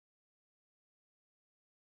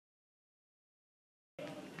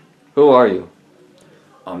Who are you?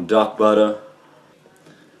 I'm Duck Butter.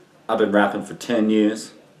 I've been rapping for 10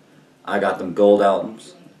 years. I got them gold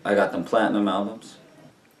albums. I got them platinum albums.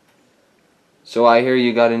 So I hear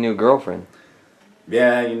you got a new girlfriend.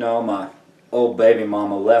 Yeah, you know, my old baby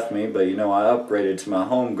mama left me, but you know, I upgraded to my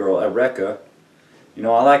homegirl, Eureka. You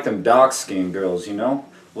know, I like them dark-skinned girls, you know?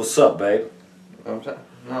 What's up, babe?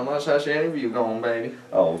 How much has your interview going, baby?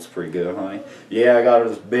 Oh, it's pretty good, honey. Yeah, I got her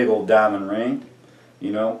this big old diamond ring,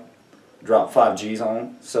 you know? Dropped 5 G's on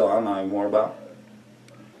it, so I'm not even worried about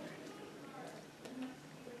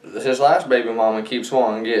it. His last baby mama keeps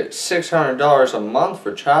wanting to get $600 a month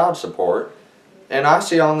for child support. And I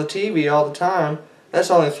see on the TV all the time,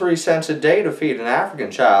 that's only 3 cents a day to feed an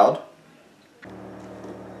African child.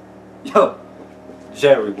 Yo,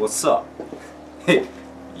 Jerry, what's up?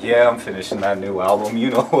 Yeah, I'm finishing that new album.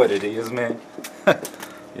 You know what it is, man.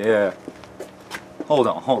 Yeah. Hold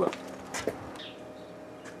on.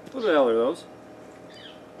 What the hell are those?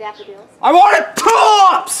 Daffodils. I wanted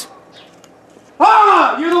tulips!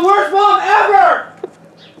 Ah! You're the worst mom ever!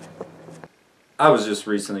 I was just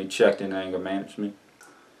recently checked in anger management.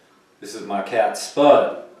 This is my cat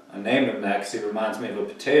Spud. I named him that because he reminds me of a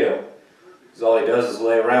potato. Because all he does is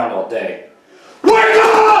lay around all day. Wake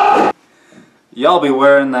up! Y'all be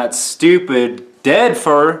wearing that stupid dead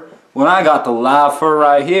fur when I got the live fur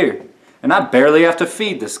right here. And I barely have to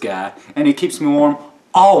feed this guy. And he keeps me warm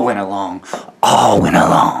all winter long. All winter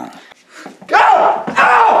long. Go!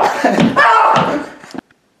 Ow! Ow!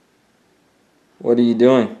 What are you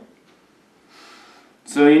doing?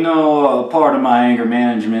 So, you know, part of my anger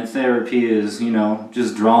management therapy is, you know,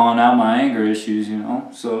 just drawing out my anger issues, you know.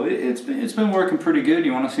 So it's been working pretty good.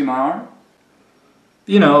 You want to see my art?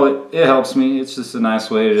 You know, it helps me. It's just a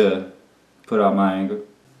nice way to put out my anger.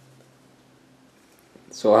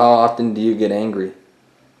 So how often do you get angry?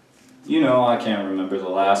 You know, I can't remember the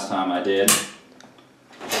last time I did.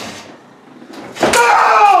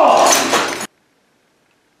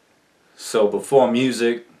 So before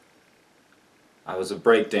music, I was a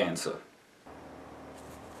break dancer.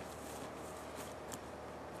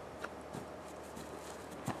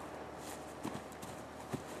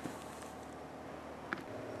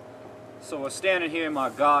 So we're standing here in my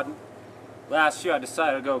garden. Last year I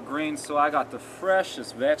decided to go green, so I got the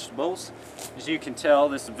freshest vegetables. As you can tell,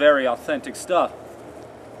 this is very authentic stuff.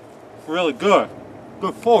 Really good.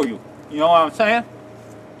 Good for you. You know what I'm saying?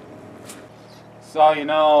 So, you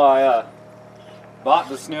know, I bought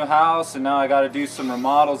this new house and now I got to do some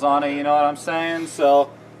remodels on it, you know what I'm saying?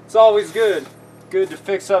 So it's always good to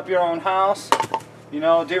fix up your own house, you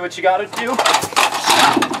know, do what you got to do.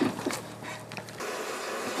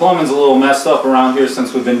 Plumbing's a little messed up around here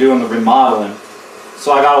since we've been doing the remodeling,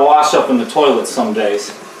 so I got to wash up in the toilet some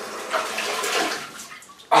days.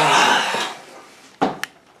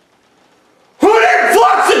 Who didn't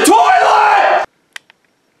flush the toilet?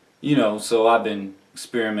 You know, so I've been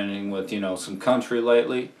experimenting with, you know, some country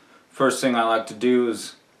lately. First thing I like to do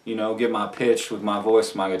is, you know, get my pitch with my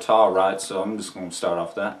voice, my guitar right, so I'm just going to start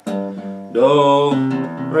off that. Do,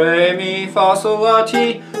 re, mi, fa, sol, la,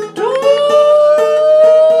 ti, do.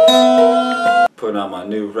 Putting out my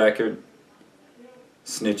new record,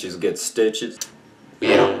 Snitches Get Stitches.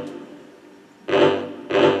 Yeah.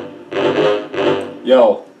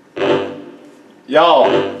 Yo. Yo,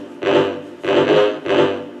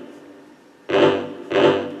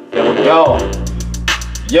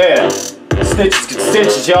 yeah, Snitches Get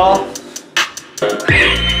Stitches, y'all.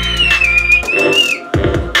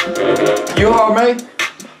 You heard me?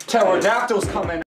 Pterodactyls coming.